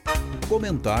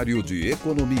Comentário de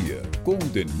Economia, com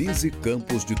Denise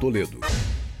Campos de Toledo.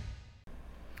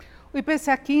 O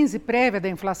IPCA-15, prévia da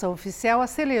inflação oficial,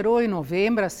 acelerou em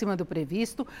novembro, acima do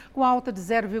previsto, com alta de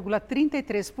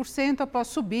 0,33% após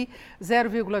subir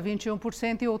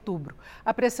 0,21% em outubro.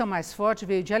 A pressão mais forte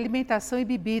veio de alimentação e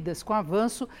bebidas, com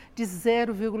avanço de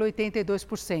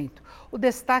 0,82%. O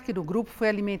destaque do grupo foi a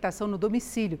alimentação no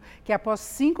domicílio, que após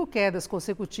 5 quedas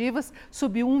consecutivas,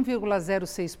 subiu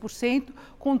 1,06%,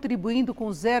 contribuindo com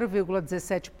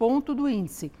 0,17 ponto do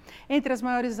índice. Entre as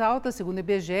maiores altas, segundo o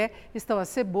IBGE, estão a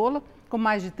cebola, com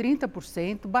mais de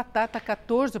 30%, batata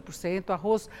 14%,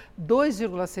 arroz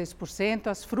 2,6%,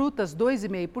 as frutas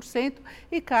 2,5%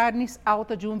 e carnes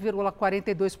alta de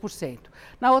 1,42%.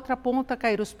 Na outra ponta,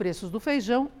 caíram os preços do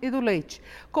feijão e do leite.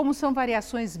 Como são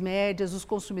variações médias, os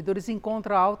consumidores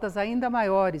encontram altas ainda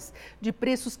maiores, de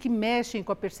preços que mexem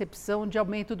com a percepção de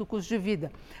aumento do custo de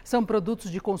vida. São produtos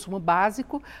de consumo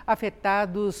básico,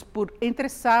 afetados por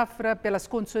entre-safra, pelas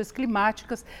condições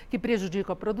climáticas que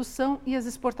prejudicam a produção e as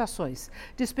exportações.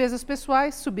 Despesas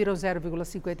pessoais subiram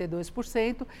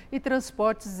 0,52% e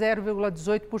transportes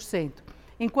 0,18%.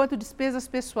 Enquanto despesas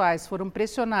pessoais foram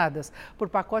pressionadas por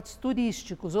pacotes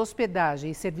turísticos, hospedagem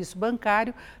e serviço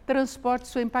bancário,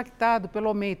 transportes foi impactado pelo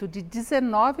aumento de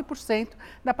 19%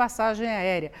 da passagem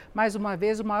aérea, mais uma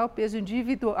vez o maior peso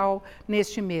individual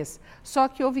neste mês. Só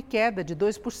que houve queda de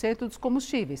 2% dos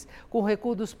combustíveis, com o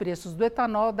recuo dos preços do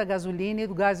etanol, da gasolina e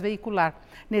do gás veicular.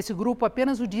 Nesse grupo,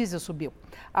 apenas o diesel subiu.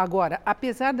 Agora,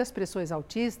 apesar das pressões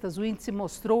altistas, o índice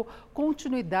mostrou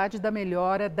continuidade da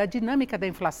melhora da dinâmica da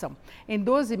inflação. Em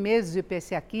 12 meses, o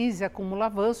IPCA-15 acumula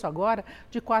avanço agora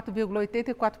de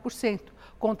 4,84%,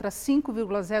 contra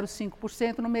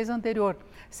 5,05% no mês anterior.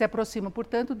 Se aproxima,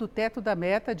 portanto, do teto da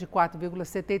meta de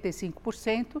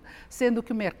 4,75%, sendo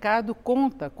que o mercado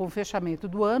conta com o fechamento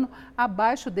do ano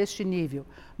abaixo deste nível.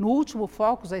 No último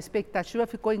Focus, a expectativa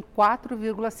ficou em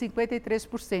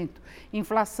 4,53%,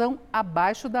 inflação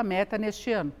abaixo da meta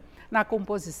neste ano. Na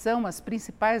composição, as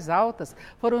principais altas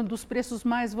foram dos preços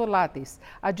mais voláteis.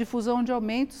 A difusão de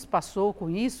aumentos passou, com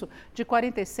isso, de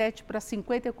 47% para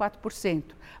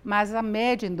 54%. Mas a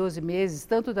média em 12 meses,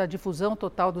 tanto da difusão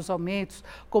total dos aumentos,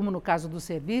 como no caso dos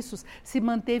serviços, se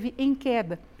manteve em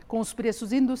queda, com os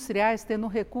preços industriais tendo um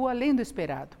recuo além do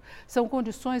esperado. São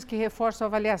condições que reforçam a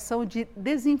avaliação de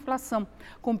desinflação,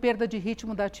 com perda de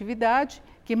ritmo da atividade,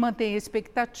 que mantém a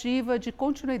expectativa de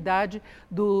continuidade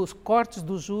dos cortes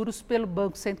dos juros pelo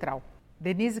Banco Central.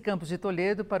 Denise Campos de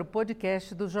Toledo para o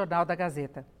podcast do Jornal da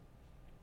Gazeta.